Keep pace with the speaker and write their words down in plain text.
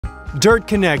Dirt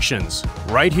Connections,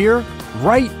 right here,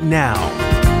 right now.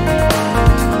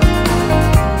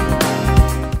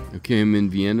 Okay, I'm in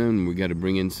Vienna and we got to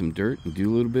bring in some dirt and do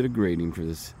a little bit of grading for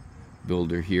this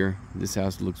builder here. This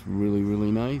house looks really,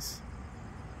 really nice.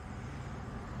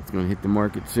 It's going to hit the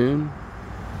market soon.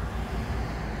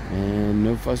 And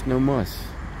no fuss, no muss.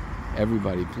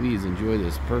 Everybody, please enjoy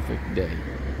this perfect day.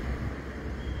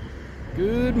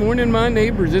 Good morning, my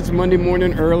neighbors. It's Monday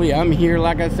morning early. I'm here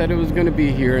like I said I was going to be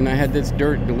here, and I had this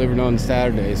dirt delivered on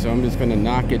Saturday, so I'm just going to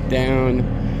knock it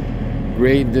down,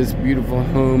 grade this beautiful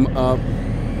home up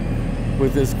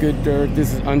with this good dirt.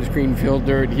 This is unscreened fill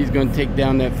dirt. He's going to take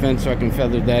down that fence so I can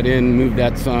feather that in, move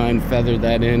that sign, feather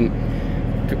that in,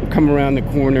 come around the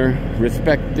corner,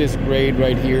 respect this grade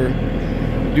right here,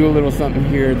 do a little something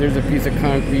here. There's a piece of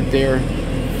concrete there.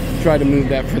 Try to move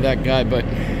that for that guy, but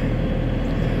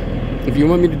if you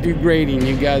want me to do grading,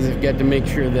 you guys have got to make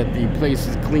sure that the place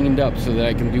is cleaned up so that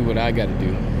I can do what I got to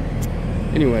do.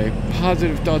 Anyway,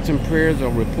 positive thoughts and prayers.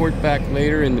 I'll report back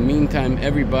later. In the meantime,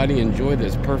 everybody enjoy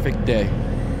this perfect day.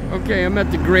 Okay, I'm at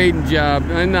the grading job.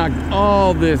 I knocked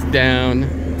all this down,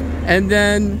 and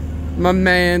then my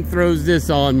man throws this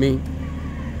on me,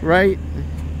 right?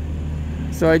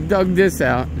 So I dug this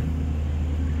out,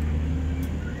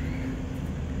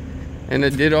 and I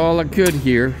did all I could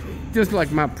here. Just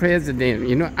like my president,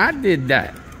 you know, I did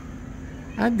that.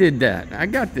 I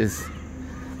got this.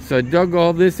 So I dug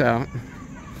all this out.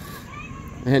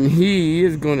 And he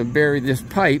is going to bury this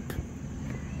pipe.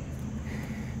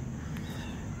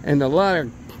 And a lot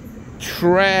of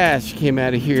trash came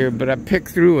out of here, but I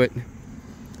picked through it.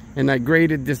 And I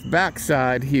graded this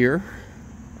backside here.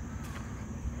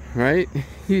 Right?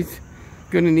 He's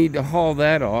going to need to haul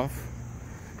that off.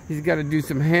 He's got to do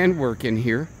some handwork in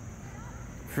here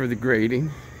for the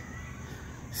grading,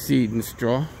 seed and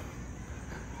straw.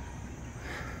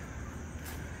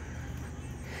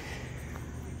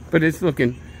 But it's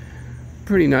looking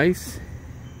pretty nice.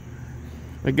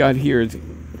 I got here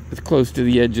as close to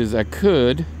the edge as I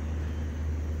could,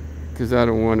 because I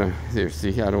don't want to, there,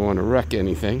 see, I don't want to wreck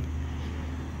anything.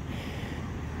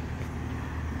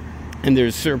 And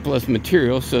there's surplus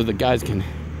material, so the guys can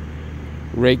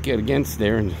rake it against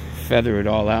there and feather it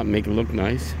all out and make it look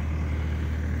nice.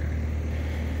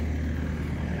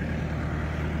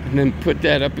 And then put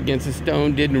that up against a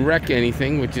stone. Didn't wreck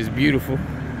anything, which is beautiful.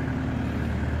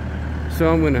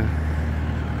 So I'm gonna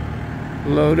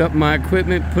load up my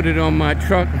equipment, put it on my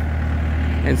truck,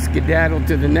 and skedaddle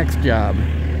to the next job.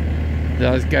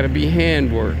 That's gotta be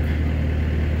handwork.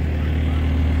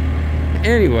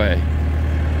 Anyway,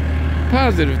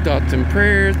 positive thoughts and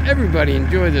prayers. Everybody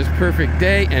enjoy this perfect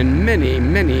day, and many,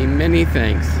 many, many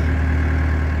thanks.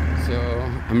 So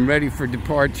I'm ready for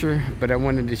departure, but I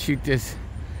wanted to shoot this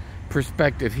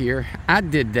perspective here. I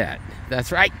did that.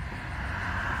 That's right.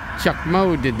 Chuck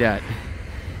Moe did that.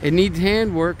 It needs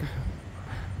handwork,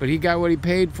 but he got what he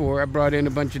paid for. I brought in a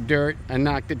bunch of dirt. I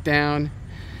knocked it down,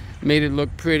 made it look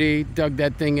pretty, dug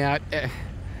that thing out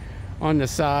on the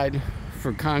side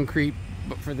for concrete,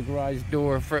 but for the garage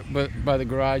door, by the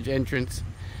garage entrance.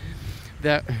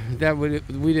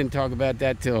 We didn't talk about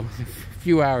that till a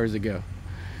few hours ago.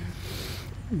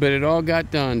 But it all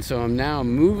got done, so I'm now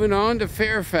moving on to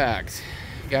Fairfax.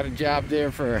 Got a job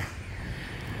there for a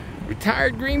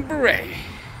retired Green Beret.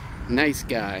 Nice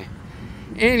guy.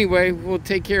 Anyway, we'll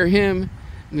take care of him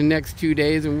in the next 2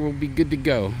 days and we'll be good to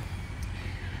go.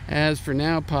 As for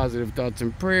now, positive thoughts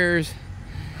and prayers.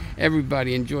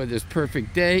 Everybody enjoy this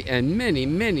perfect day, and many,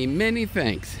 many, many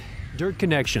thanks. Dirt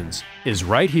Connections is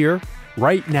right here,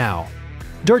 right now.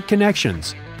 Dirt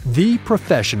Connections, the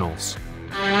professionals.